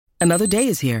Another day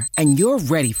is here, and you're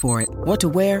ready for it. What to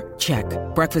wear? Check.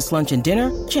 Breakfast, lunch, and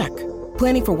dinner? Check.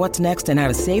 Planning for what's next and how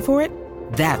to save for it?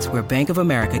 That's where Bank of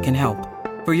America can help.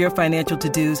 For your financial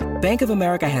to-dos, Bank of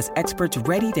America has experts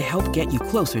ready to help get you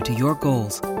closer to your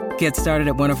goals. Get started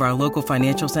at one of our local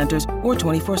financial centers or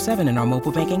 24/7 in our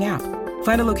mobile banking app.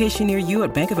 Find a location near you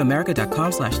at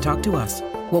bankofamerica.com/talktous.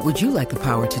 What would you like the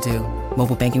power to do?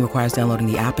 Mobile banking requires downloading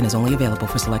the app and is only available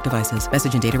for select devices.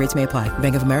 Message and data rates may apply.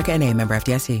 Bank of America N.A., member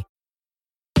FDIC.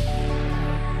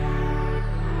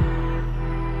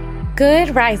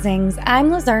 Good risings.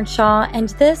 I'm Liz Earnshaw, and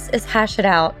this is Hash It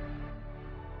Out.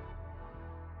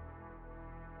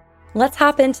 Let's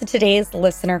hop into today's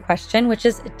listener question, which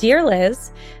is, Dear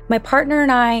Liz, my partner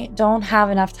and I don't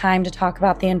have enough time to talk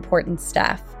about the important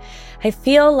stuff. I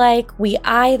feel like we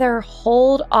either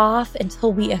hold off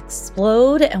until we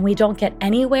explode and we don't get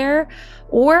anywhere,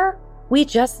 or we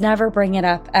just never bring it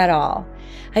up at all.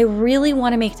 I really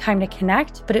want to make time to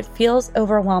connect, but it feels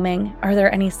overwhelming. Are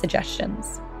there any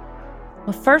suggestions?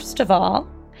 Well, first of all,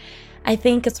 I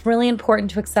think it's really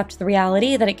important to accept the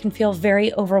reality that it can feel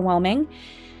very overwhelming,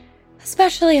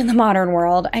 especially in the modern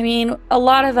world. I mean, a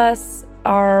lot of us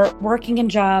are working in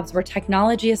jobs where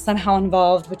technology is somehow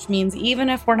involved, which means even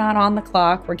if we're not on the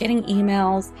clock, we're getting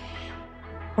emails,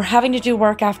 we're having to do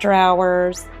work after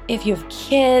hours. If you have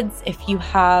kids, if you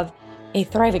have a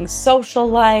thriving social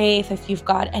life, if you've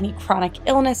got any chronic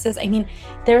illnesses, I mean,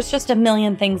 there's just a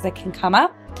million things that can come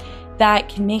up that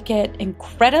can make it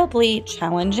incredibly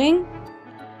challenging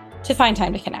to find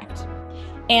time to connect.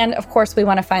 And of course, we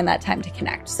want to find that time to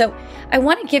connect. So I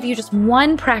want to give you just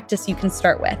one practice you can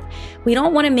start with. We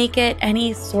don't want to make it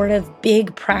any sort of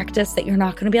big practice that you're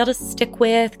not going to be able to stick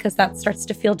with, because that starts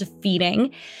to feel defeating.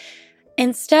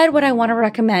 Instead, what I want to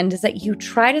recommend is that you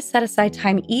try to set aside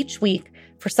time each week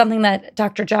for something that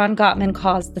Dr. John Gottman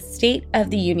calls the State of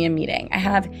the Union meeting. I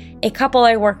have a couple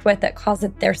I worked with that calls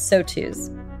it their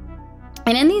SOTUs.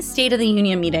 And in these State of the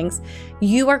Union meetings,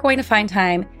 you are going to find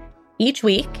time each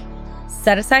week.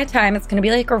 Set aside time. It's going to be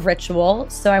like a ritual.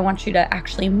 So I want you to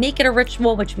actually make it a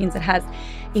ritual, which means it has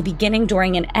a beginning,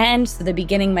 during, and end. So the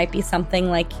beginning might be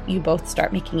something like you both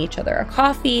start making each other a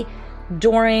coffee.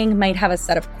 During might have a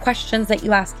set of questions that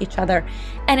you ask each other.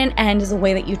 And an end is a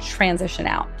way that you transition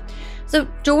out. So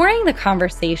during the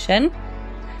conversation,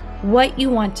 what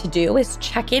you want to do is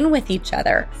check in with each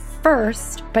other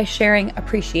first by sharing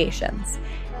appreciations.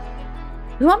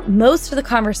 We want most of the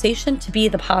conversation to be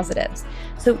the positives.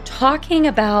 So talking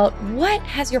about what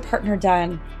has your partner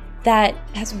done that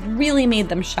has really made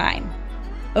them shine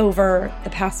over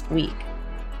the past week.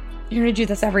 You're going to do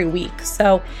this every week.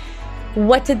 So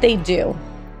what did they do?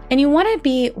 And you want to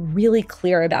be really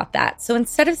clear about that. So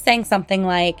instead of saying something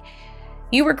like,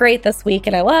 you were great this week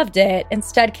and I loved it,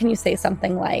 instead, can you say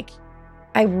something like,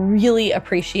 I really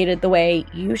appreciated the way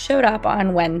you showed up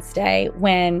on Wednesday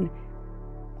when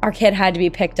our kid had to be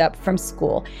picked up from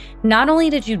school. Not only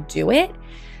did you do it,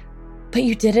 but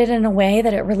you did it in a way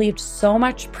that it relieved so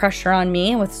much pressure on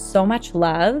me and with so much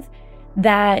love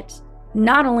that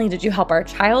not only did you help our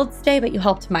child's day, but you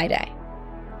helped my day.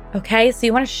 Okay, so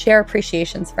you want to share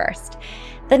appreciations first.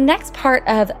 The next part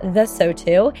of the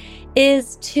SOTU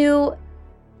is to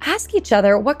ask each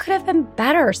other what could have been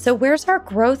better. So where's our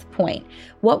growth point?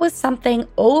 What was something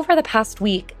over the past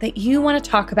week that you want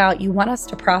to talk about, you want us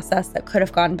to process that could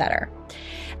have gone better?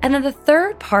 And then the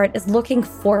third part is looking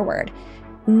forward,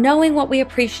 knowing what we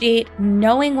appreciate,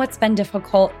 knowing what's been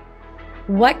difficult.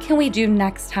 What can we do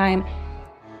next time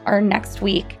or next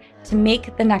week to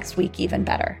make the next week even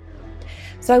better?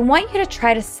 So I want you to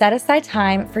try to set aside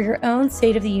time for your own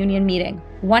State of the Union meeting,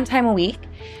 one time a week.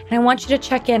 And I want you to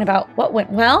check in about what went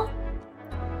well,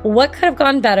 what could have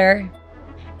gone better,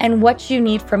 and what you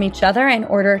need from each other in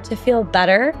order to feel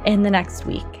better in the next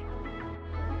week.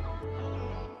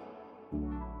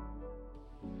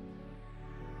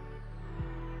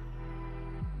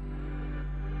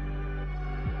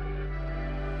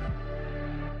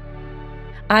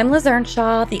 I'm Liz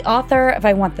Earnshaw, the author of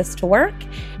I Want This to Work,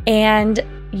 and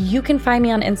you can find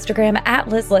me on Instagram at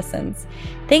Liz Listens.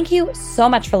 Thank you so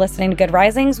much for listening to Good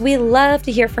Risings. We love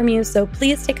to hear from you, so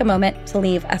please take a moment to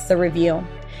leave us a review.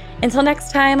 Until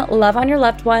next time, love on your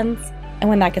loved ones, and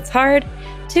when that gets hard,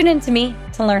 tune in to me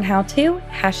to learn how to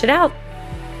hash it out.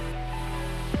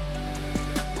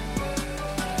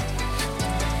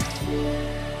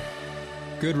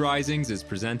 Good Risings is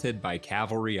presented by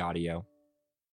Cavalry Audio.